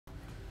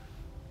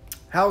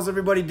How's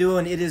everybody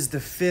doing? It is the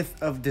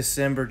 5th of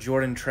December.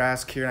 Jordan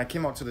Trask here, and I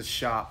came out to the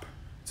shop.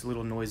 It's a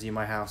little noisy in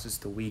my house. It's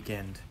the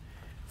weekend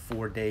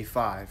for day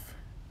 5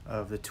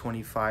 of the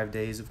 25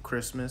 days of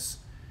Christmas.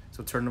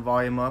 So turn the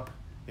volume up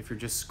if you're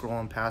just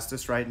scrolling past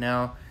us right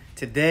now.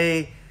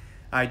 Today,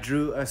 I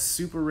drew a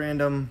super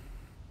random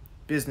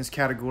business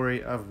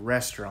category of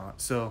restaurant.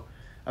 So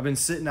I've been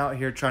sitting out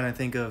here trying to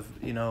think of,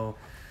 if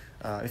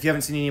you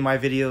haven't seen any of my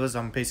videos,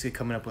 I'm basically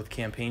coming up with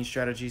campaign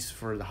strategies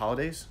for the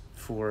holidays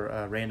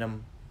for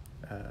random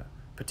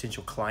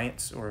potential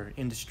clients or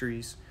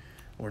industries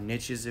or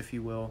niches, if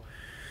you will.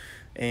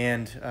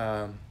 And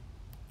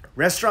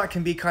restaurant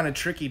can be kind of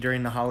tricky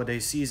during the holiday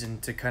season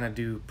to kind of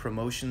do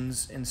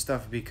promotions and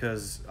stuff,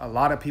 because a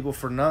lot of people,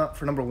 for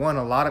number one,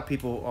 a lot of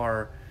people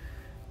are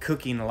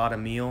cooking a lot of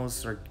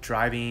meals or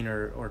driving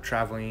or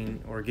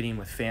traveling or getting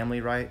with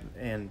family, right?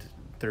 And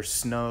there's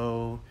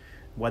snow,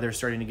 weather's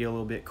starting to get a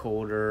little bit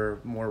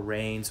colder, more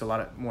rain, so a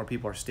lot more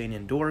people are staying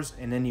indoors.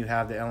 And then you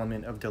have the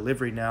element of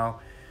delivery now,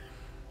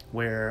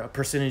 where a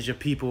percentage of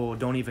people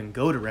don't even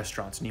go to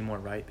restaurants anymore,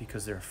 right?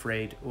 Because they're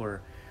afraid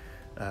or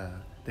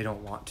they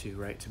don't want to,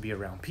 right? To be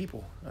around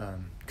people,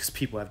 because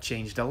people have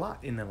changed a lot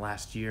in the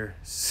last year.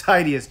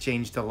 Society has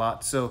changed a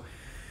lot. So,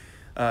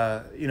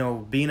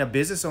 being a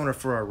business owner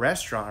for a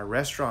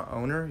restaurant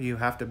owner, you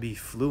have to be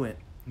fluent.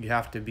 You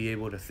have to be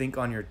able to think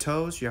on your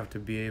toes. You have to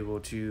be able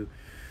to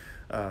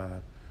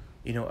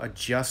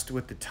adjust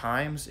with the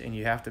times, and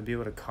you have to be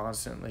able to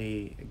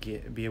constantly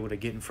be able to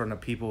get in front of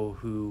people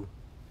who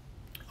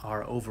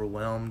are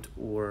overwhelmed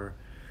or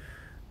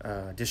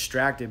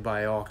distracted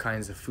by all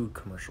kinds of food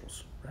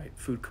commercials, right?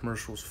 Food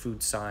commercials,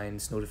 food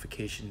signs,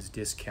 notifications,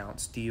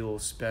 discounts,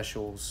 deals,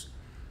 specials,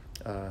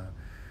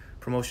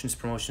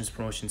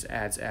 promotions,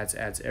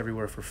 ads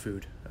everywhere for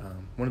food.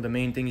 One of the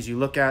main things you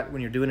look at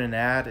when you're doing an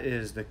ad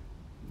is the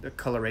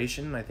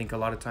coloration. I think a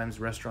lot of times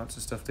restaurants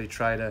and stuff, they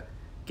try to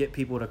get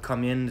people to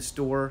come in the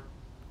store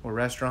or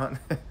restaurant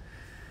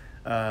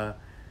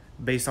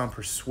based on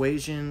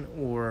persuasion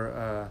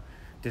or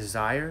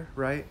desire,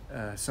 right?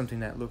 Something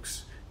that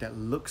looks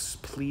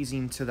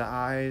pleasing to the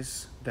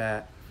eyes,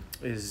 that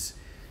is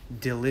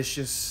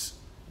delicious,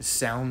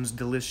 sounds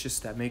delicious,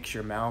 that makes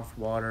your mouth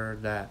water,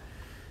 that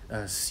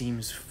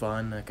seems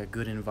fun, like a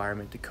good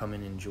environment to come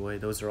and enjoy.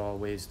 Those are all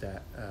ways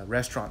that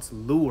restaurants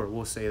lure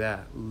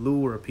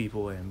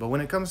people in. But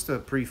when it comes to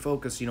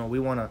pre-focus, we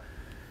want to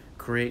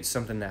create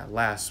something that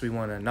lasts. We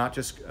want to not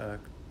just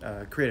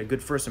create a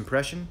good first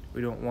impression.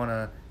 We don't want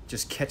to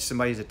just catch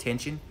somebody's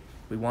attention.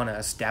 We want to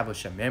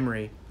establish a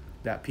memory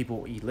that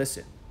people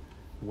elicit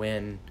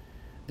when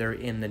they're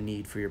in the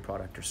need for your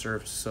product or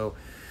service. So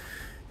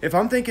if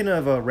I'm thinking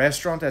of a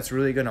restaurant that's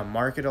really going to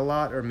market a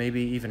lot, or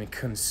maybe even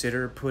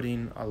consider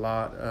putting a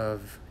lot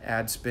of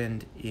ad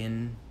spend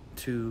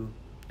into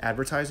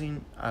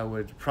advertising, I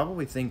would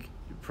probably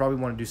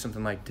want to do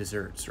something like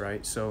desserts,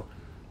 right? So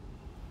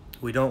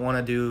we don't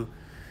want to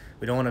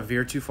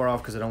veer too far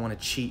off, because I don't want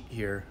to cheat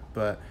here,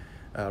 but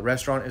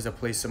restaurant is a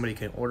place somebody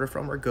can order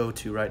from or go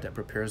to, right, that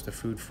prepares the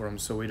food for them.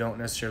 So we don't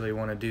necessarily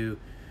want to do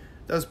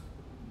those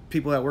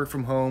people that work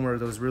from home, or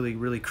those really,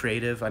 really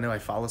creative. I know I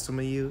follow some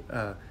of you,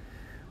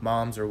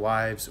 moms or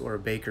wives or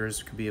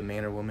bakers, could be a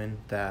man or woman,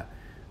 that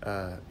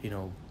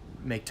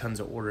make tons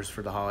of orders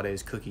for the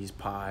holidays: cookies,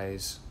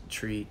 pies,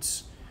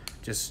 treats,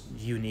 just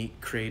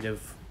unique,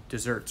 creative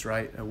desserts,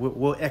 right?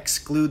 We'll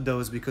exclude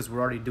those because we're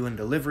already doing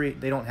delivery.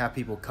 They don't have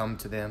people come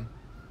to them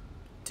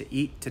to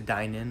eat, to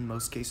dine in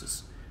most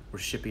cases. We're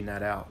shipping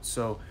that out.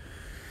 So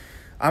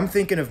I'm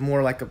thinking of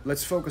more like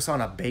let's focus on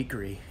a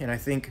bakery. And I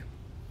think,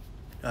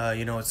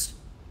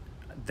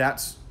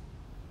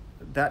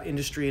 that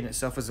industry in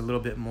itself is a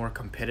little bit more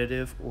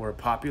competitive or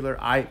popular.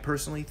 I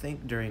personally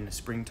think during the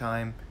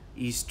springtime,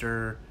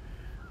 Easter,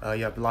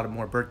 you have a lot of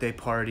more birthday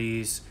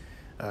parties,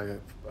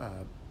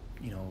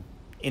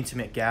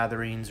 intimate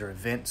gatherings or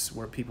events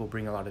where people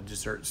bring a lot of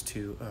desserts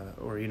to,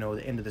 or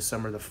the end of the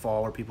summer, the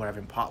fall, where people are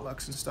having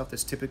potlucks and stuff.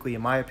 That's typically,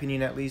 in my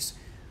opinion at least,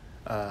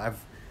 I've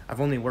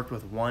only worked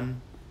with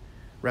one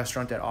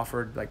restaurant that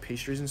offered like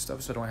pastries and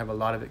stuff, so I don't have a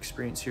lot of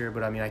experience here,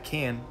 but I mean, I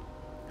can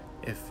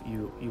if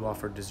you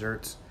offer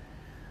desserts,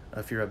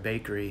 if you're a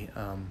bakery.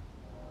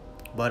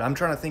 But I'm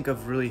trying to think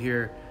of really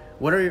here,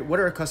 what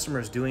are our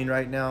customers doing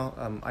right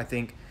now? I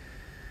think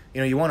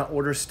you want to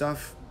order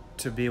stuff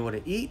to be able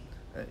to eat.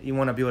 You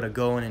want to be able to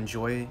go and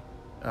enjoy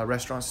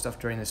restaurant stuff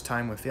during this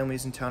time with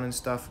families in town and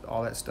stuff.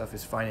 All that stuff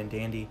is fine and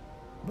dandy.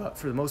 But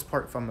for the most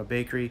part, if I'm a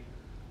bakery,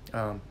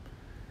 you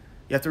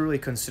have to really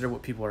consider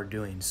what people are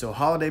doing. So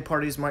holiday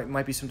parties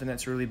might be something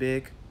that's really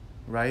big,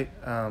 right?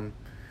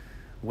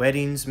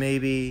 Weddings,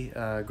 maybe,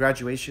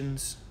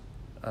 graduations,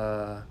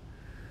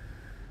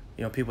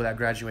 people that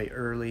graduate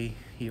early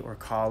or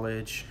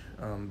college,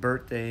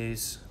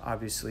 birthdays.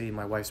 Obviously,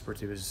 my wife's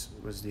birthday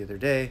was the other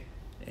day.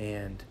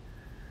 And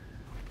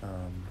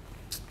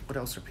what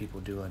else are people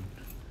doing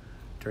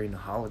during the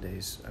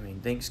holidays? I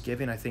mean,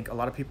 Thanksgiving, I think a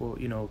lot of people,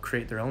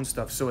 create their own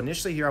stuff. So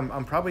initially here,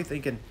 I'm probably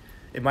thinking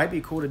it might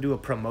be cool to do a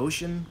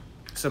promotion,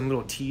 some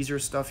little teaser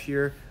stuff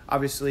here.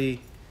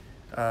 Obviously,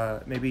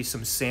 Maybe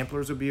some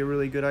samplers would be a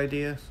really good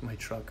idea. My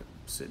truck,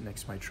 I'm sitting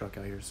next to my truck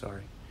out here,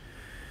 sorry.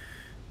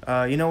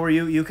 Where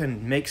you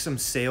can make some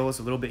sales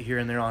a little bit here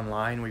and there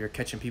online where you're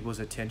catching people's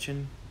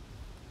attention.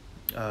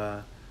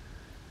 But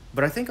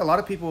I think a lot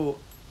of people,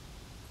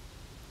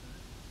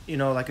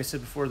 like I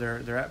said before,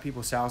 they're at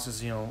people's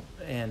houses,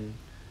 and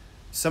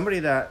somebody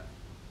that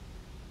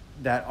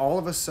all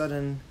of a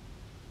sudden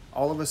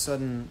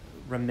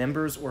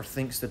remembers or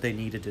thinks that they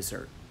need a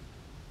dessert.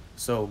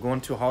 So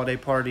going to a holiday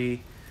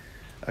party,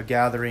 a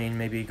gathering,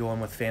 maybe going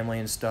with family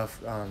and stuff,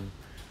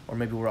 or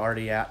maybe we're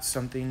already at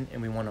something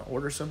and we want to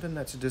order something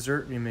that's a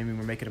dessert. Maybe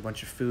we're making a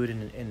bunch of food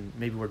and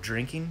maybe we're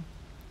drinking,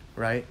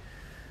 right?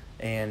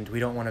 And we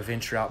don't want to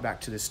venture out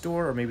back to the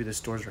store, or maybe the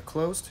stores are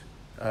closed.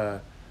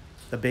 The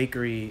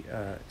bakery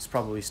is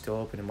probably still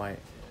open. In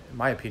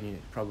my opinion,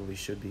 it probably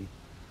should be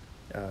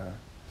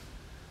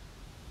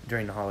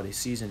during the holiday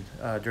season,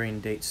 during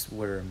dates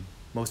where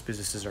most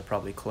businesses are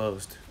probably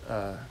closed.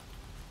 I'm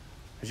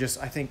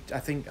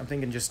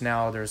thinking just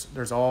now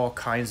there's all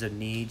kinds of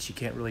needs. You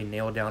can't really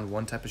nail down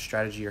one type of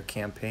strategy or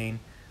campaign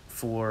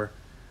for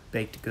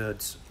baked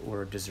goods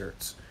or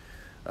desserts.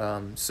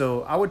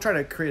 So I would try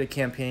to create a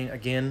campaign.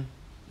 Again,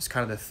 it's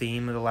kind of the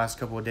theme of the last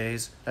couple of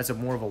days. That's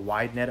more of a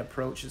wide net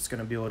approach. It's going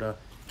to be able to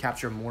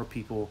capture more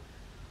people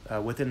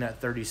within that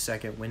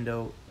 30-second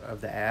window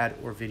of the ad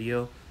or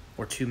video,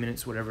 or 2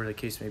 minutes, whatever the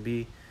case may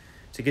be,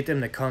 to get them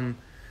to come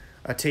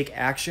take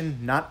action,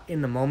 not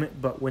in the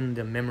moment, but when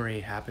the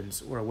memory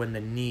happens or when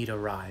the need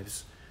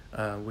arrives,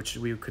 which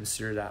we would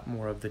consider that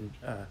more of the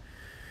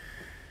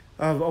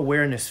of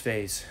awareness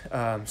phase.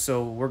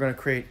 So we're going to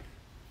create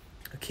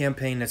a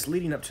campaign that's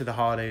leading up to the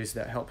holidays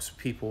that helps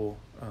people,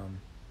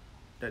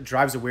 that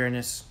drives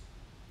awareness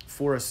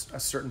for a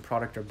certain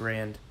product or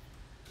brand,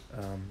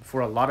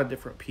 for a lot of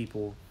different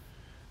people,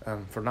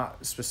 for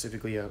not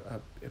specifically a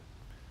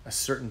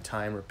certain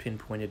time or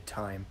pinpointed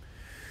time.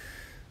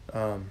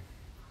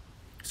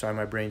 Sorry,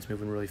 my brain's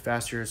moving really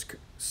fast here.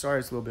 Sorry,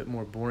 it's a little bit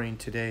more boring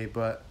today,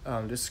 but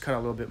this is kind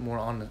of a little bit more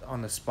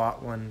on the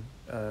spot one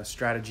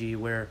strategy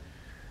where,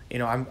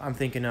 I'm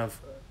thinking of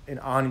an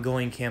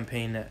ongoing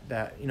campaign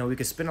that we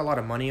could spend a lot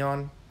of money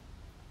on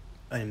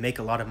and make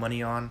a lot of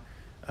money on.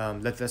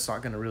 That's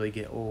not going to really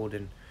get old.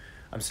 And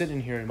I'm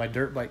sitting here, and my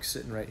dirt bike's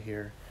sitting right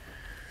here.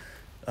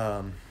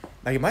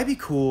 It might be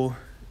cool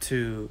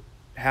to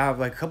have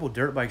like a couple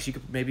dirt bikes. You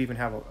could maybe even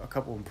have a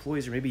couple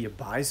employees, or maybe you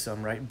buy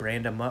some, right?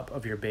 Brand them up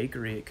of your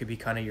bakery. It could be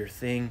kind of your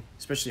thing.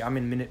 Especially, I'm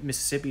in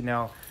Mississippi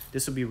now.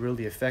 This will be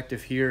really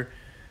effective here.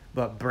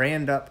 But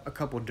brand up a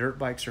couple dirt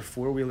bikes or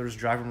four-wheelers,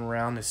 drive them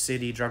around the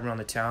city, drive them around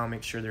the town,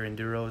 make sure they're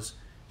enduros.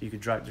 You could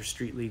drive, they're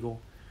street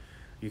legal.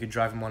 You could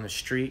drive them on the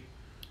street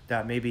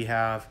that maybe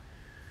have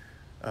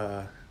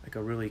like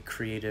a really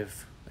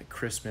creative like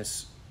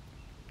Christmas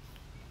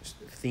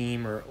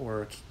theme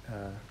or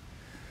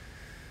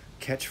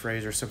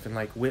catchphrase or something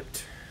like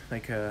whipped,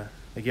 like you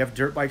have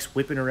dirt bikes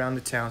whipping around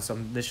the town. So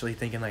I'm initially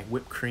thinking like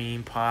whipped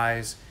cream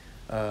pies,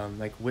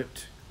 like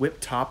whipped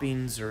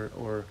toppings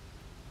or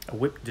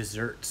whipped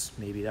desserts.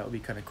 Maybe that would be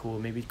kind of cool.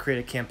 Maybe create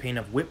a campaign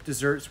of whipped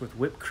desserts with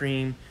whipped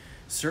cream,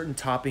 certain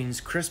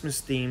toppings, Christmas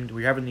themed.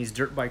 We're having these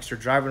dirt bikes, you're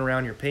driving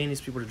around, you're paying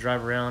these people to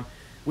drive around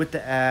with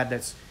the ad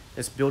that's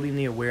building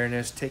the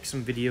awareness. Take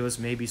some videos,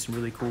 maybe some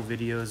really cool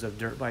videos of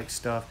dirt bike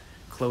stuff,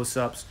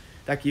 close-ups.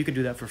 You could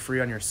do that for free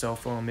on your cell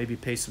phone. Maybe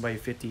pay somebody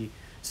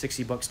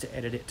 $50-$60 to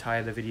edit it,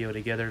 tie the video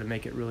together to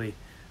make it really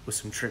with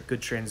some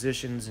good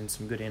transitions and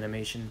some good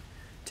animation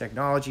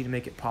technology to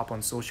make it pop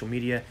on social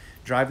media.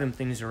 Drive them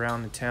things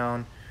around the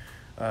town,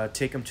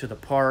 take them to the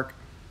park,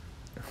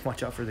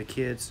 watch out for the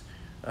kids,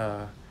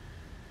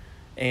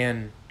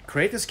 and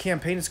create this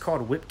campaign. It's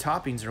called Whipped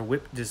Toppings or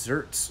Whipped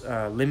Desserts,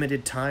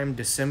 limited time,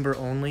 December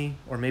only,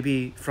 or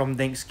maybe from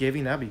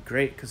Thanksgiving. That'd be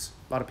great because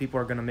a lot of people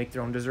are going to make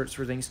their own desserts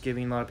for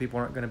Thanksgiving. A lot of people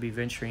aren't going to be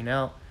venturing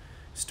out.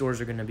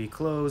 Stores are going to be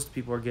closed.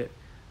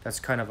 That's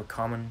kind of a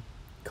common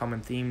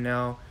theme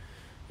now,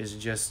 is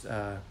just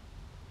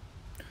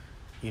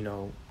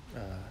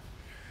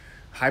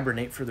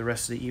hibernate for the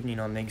rest of the evening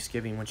on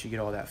Thanksgiving once you get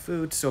all that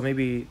food. So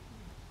maybe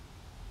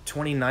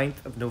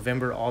 29th of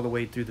November all the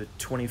way through the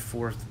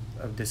 24th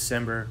of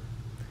December,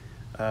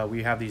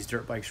 we have these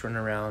dirt bikes running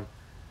around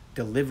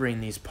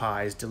delivering these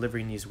pies,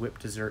 delivering these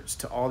whipped desserts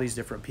to all these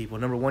different people.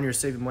 Number one, you're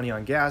saving money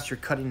on gas. You're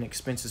cutting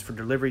expenses for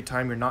delivery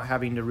time. You're not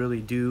having to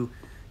really do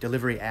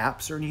delivery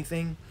apps or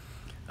anything.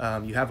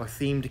 You have a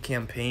themed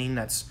campaign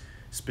that's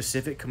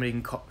specific.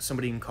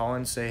 Somebody can call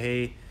and say,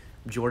 hey,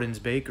 Jordan's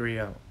Bakery,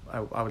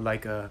 I would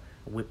like a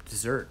whipped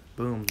dessert.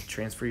 Boom,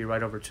 transfer you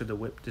right over to the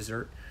whipped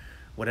dessert,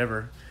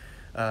 whatever.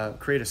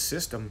 Create a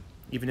system.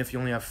 Even if you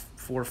only have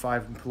 4 or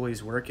 5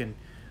 employees working,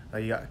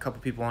 you got a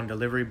couple people on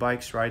delivery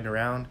bikes riding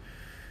around.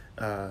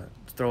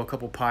 Throw a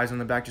couple pies on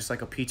the back, just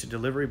like a pizza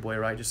delivery boy,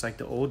 right? Just like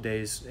the old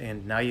days.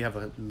 And now you have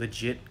a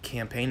legit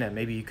campaign that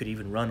maybe you could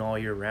even run all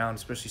year round,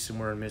 especially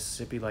somewhere in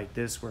Mississippi like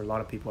this, where a lot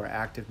of people are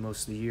active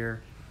most of the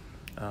year.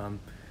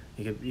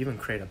 You could even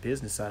create a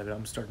business out of it.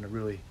 I'm starting to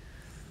really,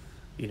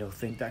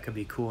 think that could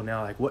be cool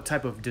now. Like what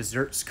type of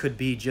desserts could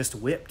be just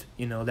whipped,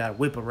 that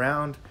whip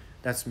around,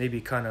 that's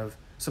maybe kind of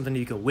something that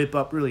you can whip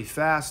up really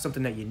fast,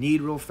 something that you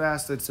need real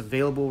fast that's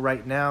available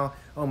right now.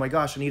 Oh my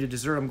gosh, I need a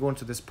dessert. I'm going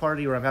to this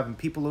party, or I'm having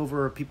people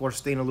over, or people are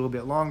staying a little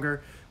bit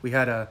longer. We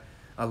had a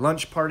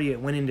lunch party.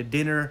 It went into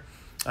dinner.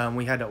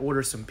 We had to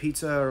order some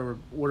pizza or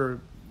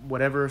order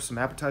whatever, some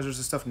appetizers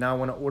and stuff. Now I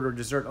want to order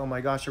dessert. Oh my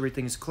gosh,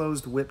 everything's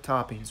closed. Whip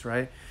toppings,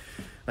 right?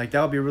 Like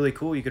that would be really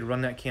cool. You could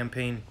run that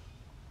campaign.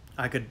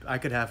 I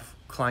could have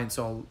clients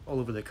all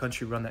over the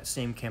country run that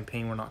same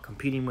campaign. We're not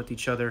competing with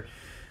each other.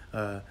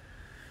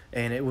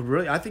 And it would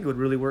really, I think it would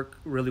really work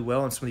really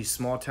well in some of these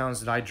small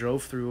towns that I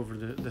drove through over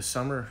the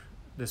summer,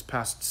 this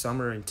past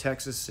summer in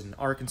Texas and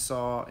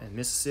Arkansas and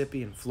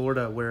Mississippi and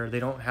Florida, where they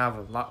don't have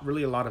a lot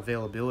of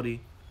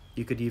availability.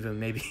 You could even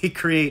maybe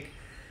create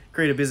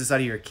a business out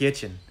of your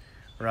kitchen,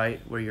 right?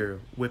 Where you're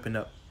whipping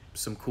up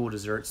some cool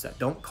desserts that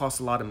don't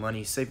cost a lot of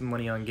money, saving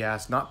money on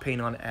gas, not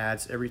paying on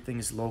ads. Everything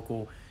is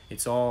local.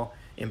 It's all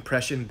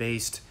impression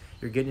based.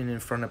 You're getting it in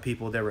front of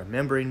people. They're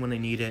remembering when they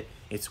need it.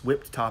 It's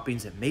whipped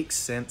toppings. It makes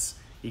sense.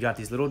 You got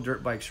these little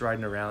dirt bikes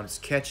riding around. It's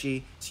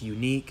catchy. It's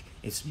unique.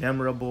 It's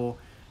memorable.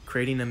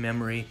 Creating a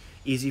memory.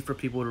 Easy for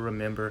people to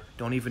remember.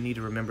 Don't even need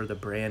to remember the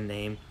brand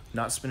name.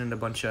 Not spending a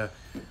bunch of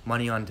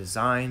money on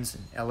designs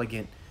and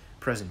elegant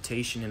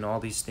presentation and all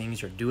these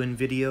things. You're doing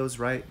videos,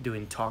 right?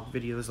 Doing talk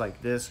videos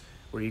like this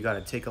where you got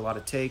to take a lot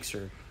of takes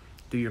or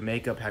do your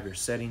makeup, have your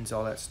settings,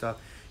 all that stuff.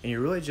 And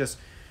you're really just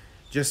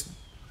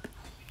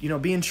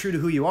being true to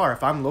who you are.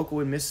 If I'm local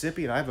in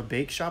Mississippi and I have a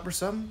bake shop or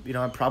something,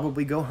 I'd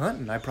probably go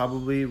hunting. I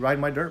probably ride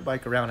my dirt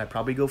bike around. I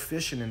probably go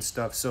fishing and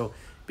stuff. So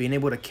being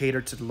able to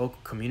cater to the local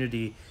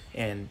community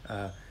and,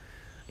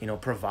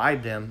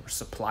 provide them or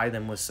supply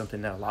them with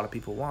something that a lot of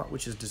people want,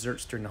 which is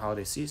desserts during the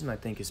holiday season, I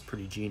think is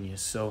pretty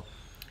genius. So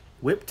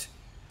whipped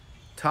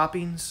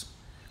toppings,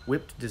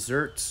 whipped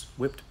desserts,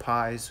 whipped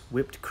pies,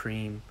 whipped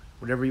cream,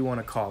 whatever you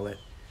want to call it.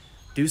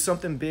 Do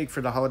something big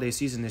for the holiday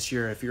season this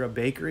year. If you're a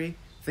bakery,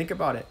 think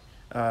about it.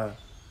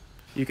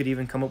 You could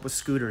even come up with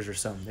scooters or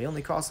something. They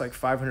only cost like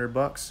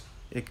 $500.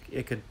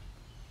 It could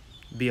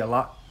be a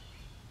lot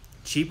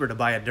cheaper to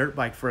buy a dirt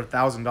bike for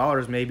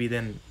 $1,000 maybe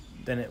than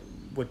it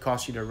would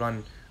cost you to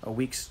run a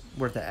week's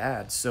worth of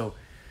ads. So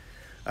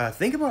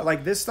think about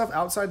like this stuff,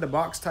 outside the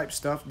box type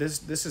stuff.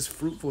 This is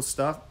fruitful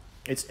stuff.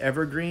 It's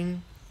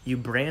evergreen. You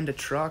brand a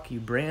truck, you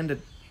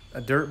brand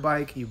a dirt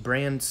bike, you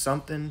brand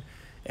something,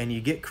 and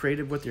you get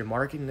creative with your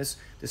marketing. This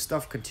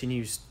stuff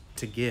continues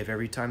to give.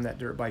 Every time that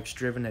dirt bike's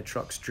driven, that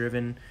truck's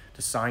driven,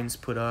 the signs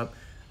put up,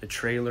 the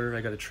trailer.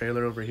 I got a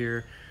trailer over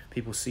here.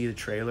 People see the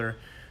trailer.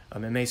 It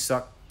may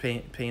suck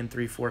paying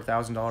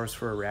 $3,000-$4,000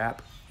 for a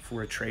wrap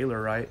for a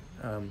trailer, right?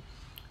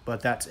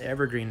 But that's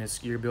evergreen.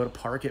 You're able to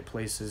park at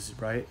places,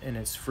 right? And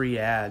it's free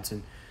ads.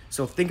 And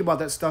so think about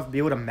that stuff. Be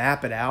able to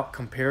map it out,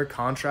 compare,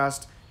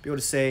 contrast. Be able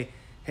to say,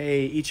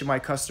 hey, each of my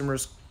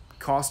customers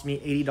cost me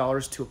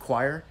 $80 to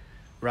acquire,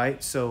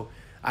 right? So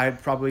I'm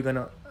probably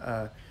gonna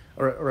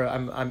or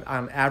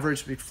I'm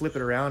average. We flip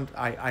it around.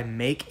 I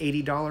make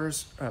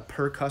 $80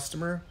 per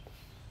customer.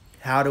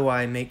 How do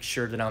I make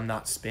sure that I'm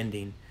not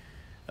spending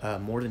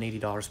more than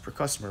 $80 per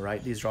customer,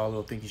 right? These are all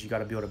little things you got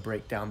to be able to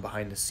break down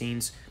behind the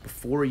scenes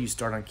before you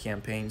start on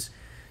campaigns,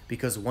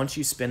 because once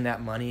you spend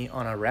that money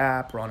on a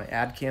wrap or on an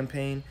ad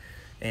campaign,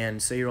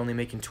 and say you're only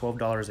making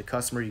 $12 a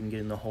customer, you can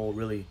get in the hole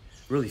really,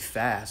 really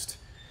fast.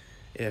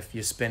 If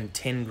you spend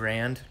 10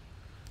 grand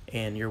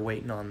and you're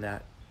waiting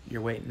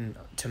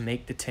to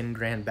make the 10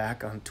 grand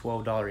back on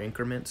 $12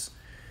 increments,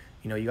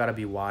 you got to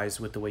be wise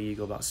with the way you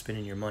go about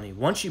spending your money.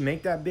 Once you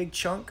make that big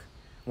chunk,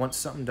 once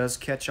something does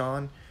catch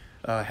on,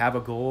 have a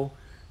goal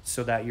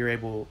so that you're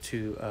able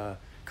to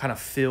kind of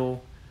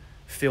fill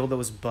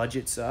those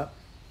budgets up,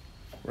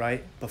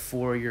 right,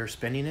 before you're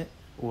spending it,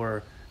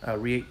 or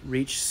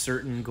reach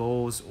certain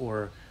goals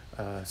or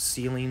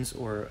ceilings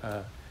or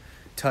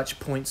touch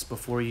points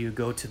before you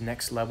go to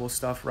next level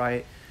stuff,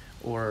 right?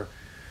 Or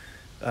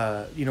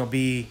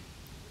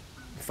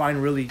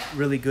find really,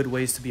 really good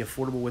ways to be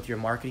affordable with your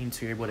marketing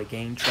so you're able to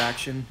gain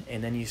traction.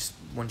 And then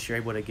once you're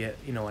able to get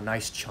a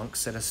nice chunk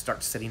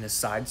start setting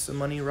aside some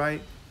money,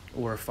 right?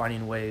 Or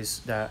finding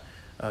ways that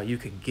you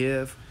can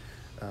give.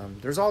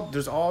 There's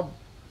all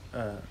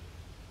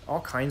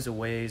kinds of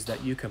ways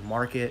that you can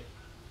market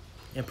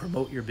and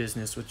promote your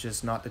business, which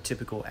is not the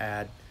typical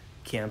ad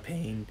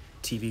campaign,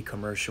 TV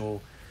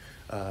commercial,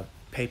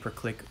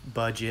 pay-per-click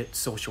budget,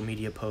 social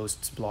media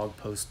posts, blog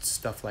posts,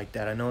 stuff like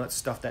that. I know that's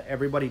stuff that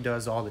everybody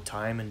does all the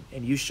time,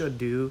 and you should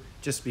do,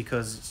 just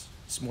because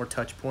it's more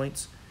touch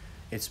points.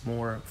 It's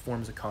more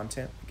forms of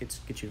content. It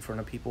gets you in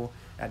front of people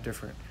at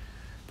different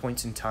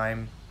points in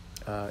time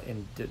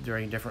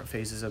during different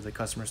phases of the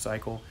customer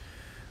cycle.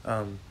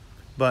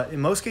 But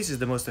in most cases,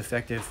 the most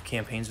effective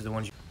campaigns are the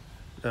ones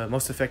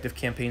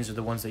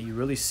that you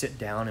really sit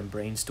down and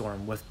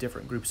brainstorm with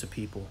different groups of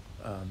people.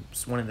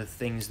 It's one of the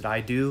things that I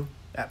do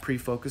at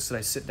Pre-Focus, that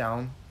I sit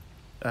down,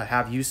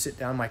 have you sit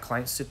down, my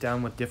clients sit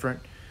down with different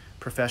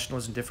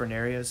professionals in different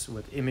areas,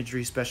 with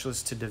imagery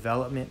specialists to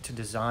development, to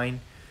design,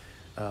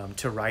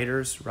 to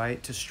writers,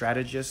 right, to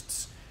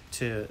strategists,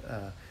 to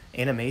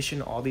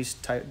animation, all these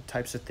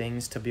types of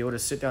things, to be able to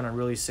sit down and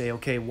really say,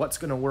 okay, what's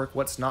going to work,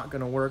 what's not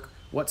going to work,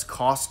 what's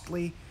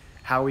costly,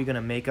 how are we going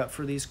to make up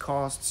for these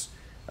costs,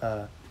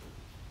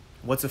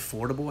 what's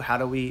affordable, how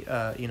do we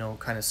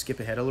kind of skip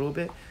ahead a little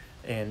bit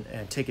and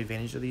take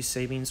advantage of these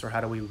savings, or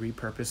how do we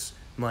repurpose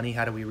money,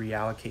 how do we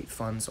reallocate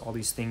funds, all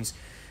these things.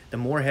 The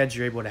more heads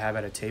you're able to have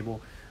at a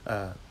table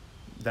that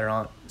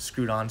are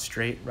screwed on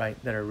straight,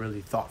 right, that are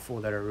really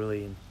thoughtful, that are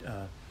really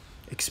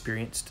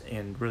experienced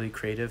and really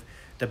creative,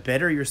 the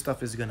better your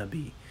stuff is going to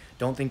be.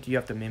 Don't think you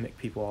have to mimic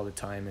people all the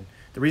time. And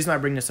the reason I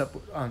bring this up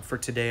for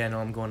today, I know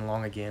I'm going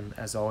along again,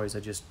 as always, I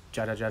just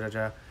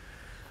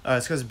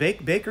it's because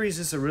bakeries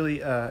is a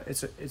really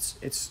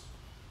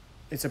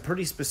it's a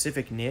pretty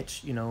specific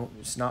niche.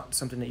 It's not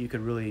something that you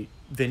could really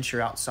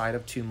venture outside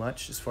of too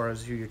much as far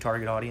as who your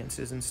target audience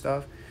is and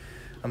stuff.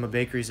 A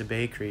bakery's a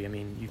bakery. I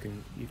mean,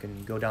 you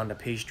can go down to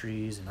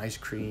pastries and ice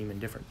cream and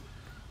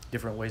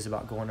different ways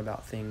about going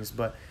about things.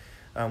 But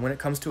when it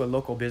comes to a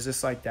local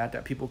business like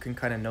that people can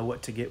kind of know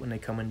what to get when they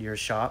come into your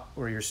shop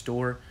or your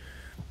store,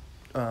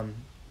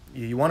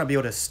 you want to be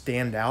able to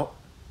stand out,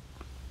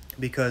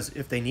 because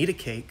if they need a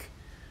cake,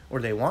 or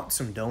they want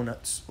some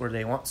donuts, or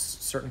they want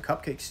certain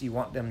cupcakes, you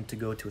want them to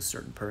go to a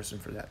certain person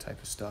for that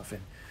type of stuff.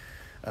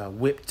 And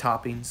whipped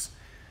toppings,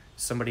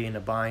 somebody in a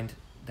bind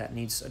that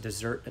needs a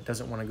dessert that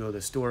doesn't want to go to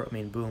the store,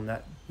 boom,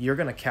 that you're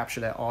going to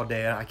capture that all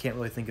day. I can't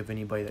really think of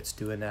anybody that's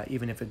doing that.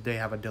 Even if they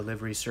have a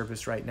delivery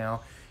service right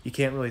now, you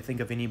can't really think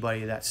of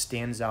anybody that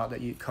stands out,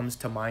 that comes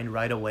to mind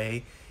right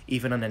away,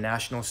 even on the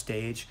national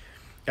stage.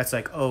 That's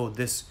like, oh,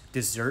 this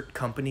dessert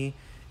company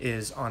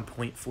is on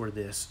point for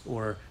this,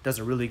 or does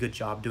a really good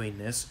job doing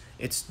this.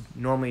 It's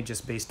normally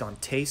just based on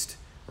taste,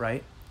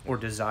 right, or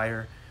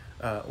desire,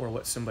 or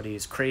what somebody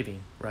is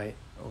craving, right,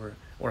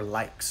 or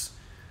likes.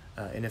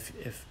 And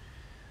if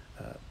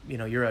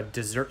you're a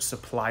dessert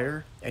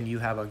supplier and you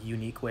have a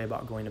unique way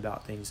about going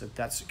about things,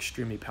 that's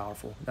extremely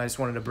powerful. I just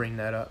wanted to bring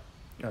that up.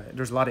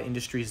 There's a lot of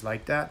industries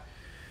like that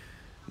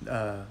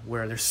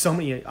where there's so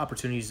many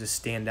opportunities to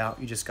stand out.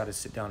 You just got to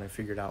sit down and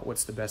figure it out.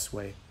 What's the best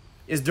way?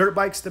 Is dirt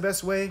bikes the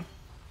best way?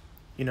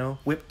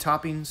 Whipped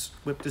toppings,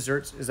 whipped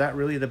desserts, is that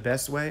really the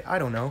best way? I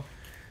don't know.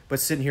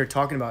 But sitting here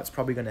talking about it's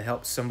probably going to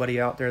help somebody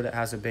out there that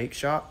has a bake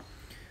shop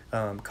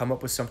come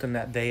up with something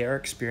that they are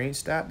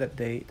experienced at, that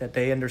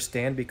they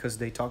understand because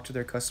they talk to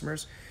their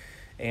customers.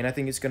 And I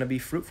think it's going to be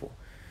fruitful.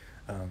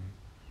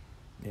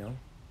 It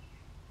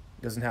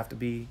doesn't have to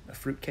be a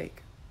fruit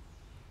cake.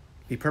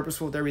 Be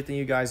purposeful with everything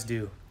you guys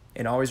do.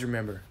 And always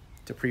remember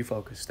to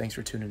pre-focus. Thanks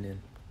for tuning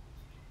in.